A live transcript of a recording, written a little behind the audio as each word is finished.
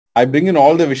I bring in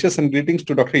all the wishes and greetings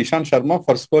to Dr. Ishan Sharma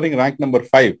for scoring rank number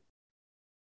 5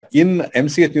 in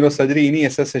MCH Neurosurgery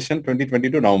ini-cet session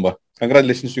 2022 November.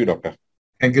 Congratulations to you, Doctor.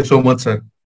 Thank you so much, sir.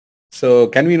 So,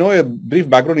 can we know a brief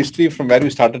background history from where we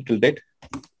started till date?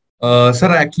 Sir,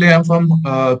 actually, I'm from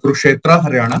Kurukshetra,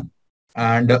 Haryana,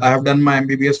 and I have done my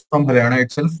MBBS from Haryana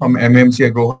itself, from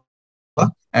MCH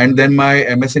Neurosurgery, and then my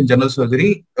MS in General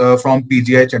Surgery from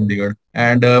PGI Chandigarh,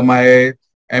 and my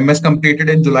MS completed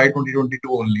in July 2022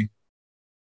 only.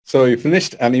 So, you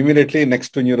finished and immediately next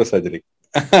to neurosurgery.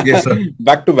 Yes, sir.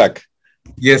 Back to back.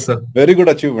 Yes, sir. Very good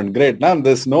achievement. Great. Now,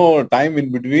 there's no time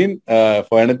in between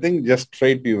for anything, just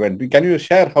straight you went. Can you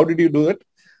share how did you do it?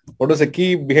 What was the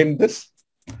key behind this?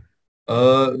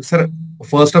 Sir,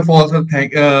 first of all, sir,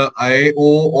 I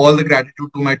owe all the gratitude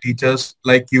to my teachers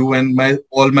like you and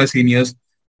all my seniors,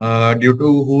 due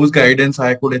to whose guidance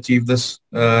I could achieve this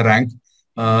rank.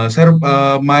 Sir,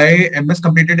 my MS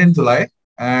completed in July,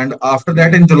 and after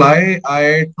that in July,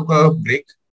 I took a break.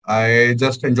 I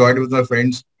just enjoyed with my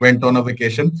friends, went on a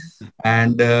vacation,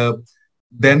 and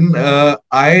then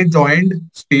I joined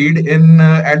Speed in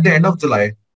at the end of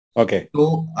July. Okay.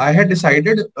 So I had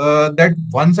decided that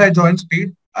once I join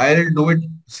Speed, I'll do it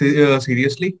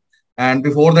seriously, and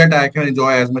before that, I can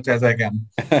enjoy as much as I can.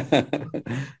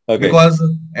 Okay. Because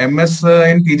MS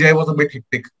in PGI was a bit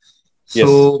hectic.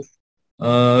 So,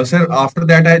 sir, after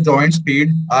that, I joined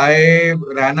Speed. I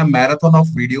ran a marathon of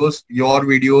videos, your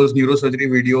videos, neurosurgery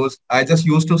videos. I just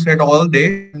used to sit all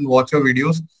day and watch your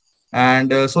videos,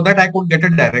 and so that I could get a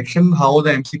direction how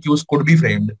the MCQs could be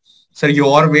framed. Sir,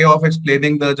 your way of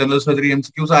explaining the general surgery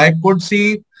MCQs, I could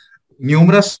see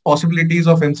numerous possibilities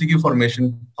of MCQ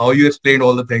formation, how you explained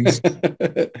all the things.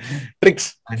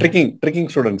 Tricking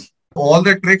students. All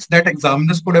the tricks that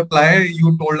examiners could apply,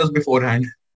 you told us beforehand.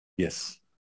 Yes.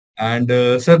 And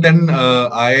sir, then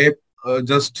I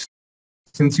just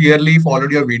sincerely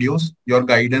followed your videos, your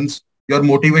guidance, your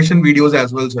motivation videos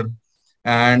as well, sir.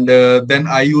 And then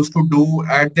I used to do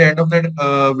at the end of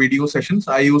that video sessions,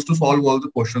 I used to solve all the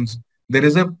questions. There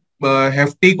is a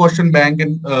hefty question bank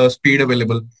in Speed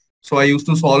available. So I used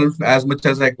to solve as much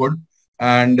as I could.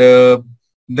 And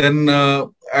then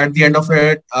at the end of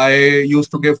it, I used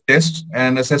to give tests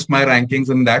and assess my rankings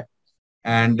in that.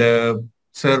 And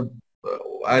sir,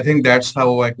 I think that's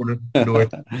how I could do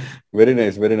it. Very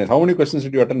nice, very nice. How many questions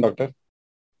did you attend, Doctor?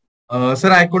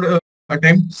 Sir, I could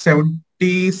attempt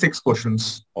 76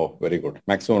 questions. Oh, very good.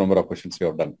 Maximum number of questions you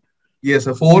have done. Yes,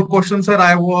 sir. 4 questions, sir.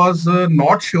 I was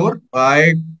not sure.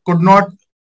 I could not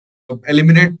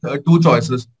eliminate 2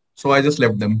 choices. So I just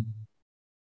left them.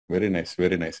 Very nice,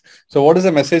 very nice. So what is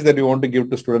the message that you want to give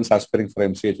to students aspiring for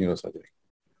MCH Neurosurgery?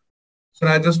 Sir,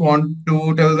 I just want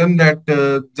to tell them that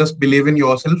just believe in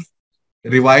yourself.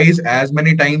 Revise as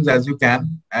many times as you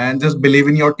can, and just believe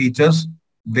in your teachers.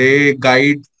 They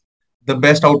guide the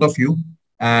best out of you,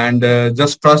 and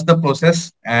just trust the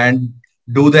process and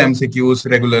do the MCQs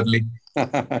regularly.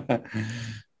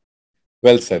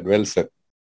 Well said, well said.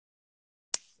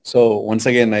 So once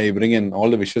again, I bring in all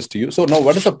the wishes to you. So now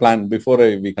what is the plan before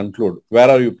we conclude? Where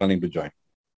are you planning to join?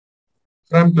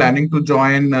 So I'm planning to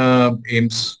join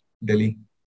AIMS, Delhi.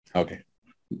 Okay,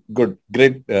 good,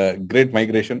 great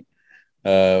migration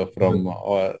from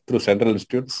through central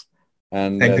institutes,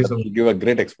 and Thank you that so will much. give a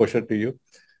great exposure to you.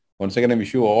 Once again, I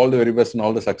wish you all the very best and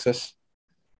all the success.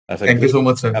 Thank you so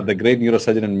much, sir. As a great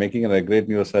neurosurgeon and making a great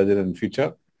neurosurgeon in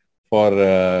future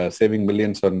for saving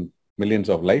millions and millions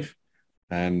of life.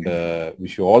 And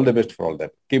wish you all the best for all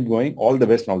that. Keep going. All the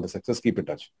best and all the success. Keep in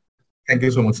touch. Thank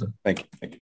you so much, sir. Thank you. Thank you.